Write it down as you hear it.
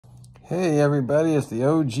Hey everybody, it's the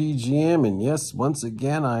OGGM, and yes, once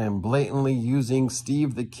again, I am blatantly using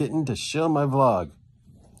Steve the Kitten to shill my vlog.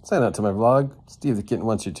 Sign out to my vlog. Steve the Kitten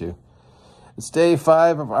wants you to. It's day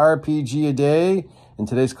 5 of RPG a Day, and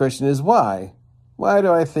today's question is why? Why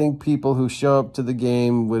do I think people who show up to the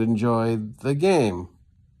game would enjoy the game?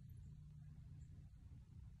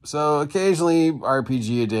 So occasionally,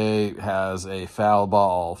 RPG a Day has a foul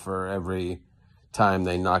ball for every time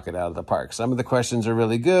they knock it out of the park. Some of the questions are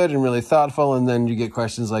really good and really thoughtful, and then you get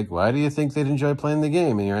questions like, why do you think they'd enjoy playing the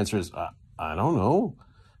game? And your answer is, I don't know.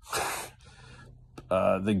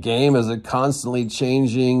 The game is a constantly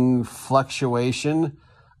changing fluctuation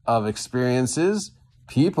of experiences.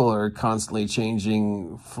 People are constantly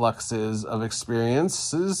changing fluxes of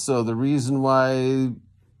experiences. So the reason why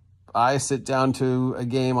I sit down to a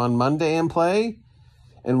game on Monday and play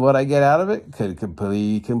and what I get out of it could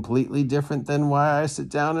be completely different than why I sit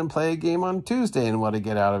down and play a game on Tuesday and what I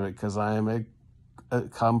get out of it, because I am a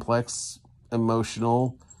complex,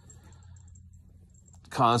 emotional,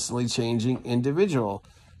 constantly changing individual.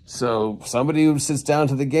 So somebody who sits down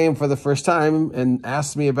to the game for the first time and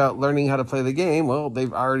asks me about learning how to play the game, well,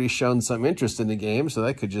 they've already shown some interest in the game, so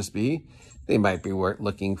that could just be they might be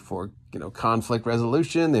looking for, conflict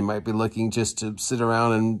resolution. They might be looking just to sit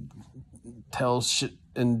around and tell shit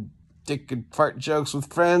and dick and fart jokes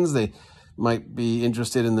with friends. They might be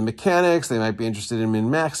interested in the mechanics. They might be interested in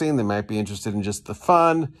min-maxing. They might be interested in just the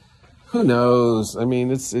fun. Who knows? I mean,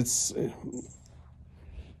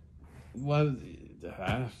 why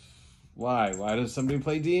does somebody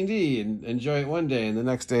play D&D and enjoy it one day and the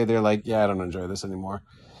next day they're like, yeah, I don't enjoy this anymore.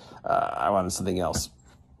 I wanted something else.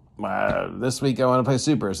 This week I want to play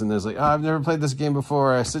Supers, and there's like, oh, I've never played this game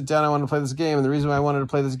before. I sit down, I want to play this game, and the reason why I wanted to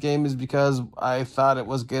play this game is because I thought it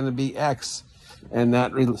was going to be X, and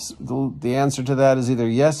the answer to that is either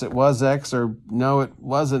yes, it was X, or no, it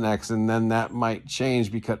wasn't X, and then that might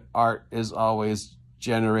change because art is always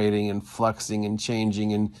generating and fluxing and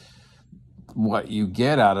changing, and what you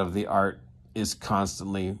get out of the art is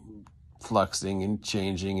constantly fluxing and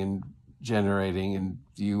changing and generating, and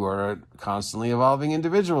you are a constantly evolving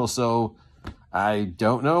individual. So I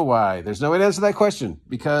don't know why. There's no way to answer that question,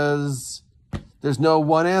 because there's no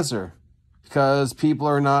one answer, because people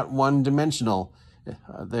are not one-dimensional.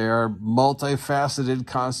 They are multifaceted,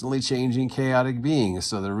 constantly changing, chaotic beings.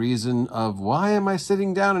 So the reason of why am I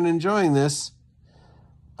sitting down and enjoying this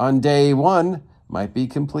on day 1 might be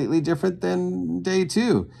completely different than day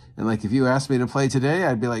 2. And like, if you asked me to play today,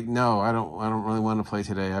 I'd be like, no, I don't really want to play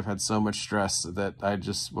today. I've had so much stress that I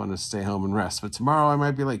just want to stay home and rest. But tomorrow I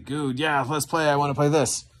might be like, dude, yeah, let's play. I want to play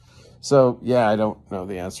this. So yeah, I don't know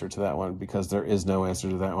the answer to that one, because there is no answer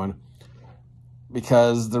to that one.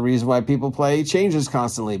 Because the reason why people play changes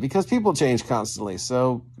constantly, because people change constantly.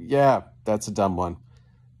 So yeah, that's a dumb one.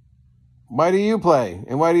 Why do you play?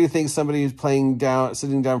 And why do you think somebody who's sitting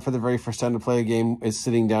down for the very first time to play a game is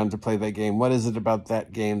sitting down to play that game? What is it about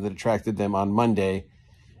that game that attracted them on Monday?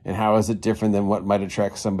 And how is it different than what might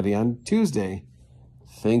attract somebody on Tuesday?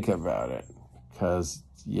 Think about it. Because,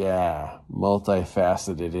 yeah,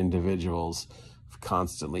 multifaceted individuals,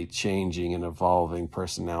 constantly changing and evolving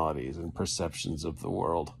personalities and perceptions of the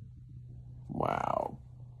world. Wow.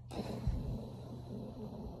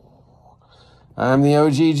 I'm the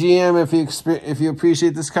OGGM. If you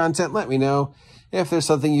appreciate this content, let me know. If there's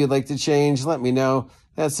something you'd like to change, let me know.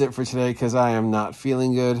 That's it for today, because I am not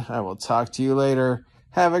feeling good. I will talk to you later.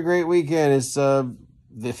 Have a great weekend. It's the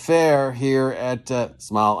fair here at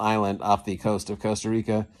Small Island off the coast of Costa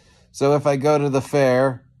Rica. So if I go to the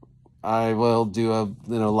fair, I will do a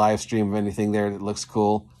live stream of anything there that looks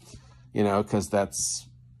cool. Because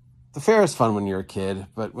the fair is fun when you're a kid,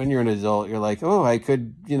 but when you're an adult, you're like, oh, I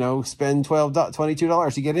could, spend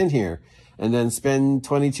 $22 to get in here, and then spend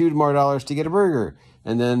 $22 more to get a burger,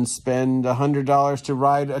 and then spend $100 to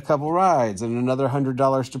ride a couple rides, and another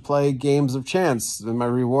 $100 to play games of chance. And my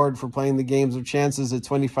reward for playing the games of chance is a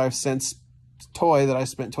 25-cent toy that I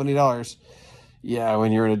spent $20. Yeah,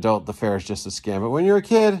 when you're an adult, the fair is just a scam. But when you're a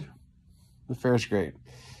kid, the fair is great.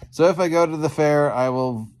 So if I go to the fair, I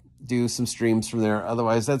will do some streams from there.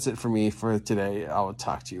 Otherwise, that's it for me for today. I'll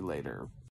talk to you later.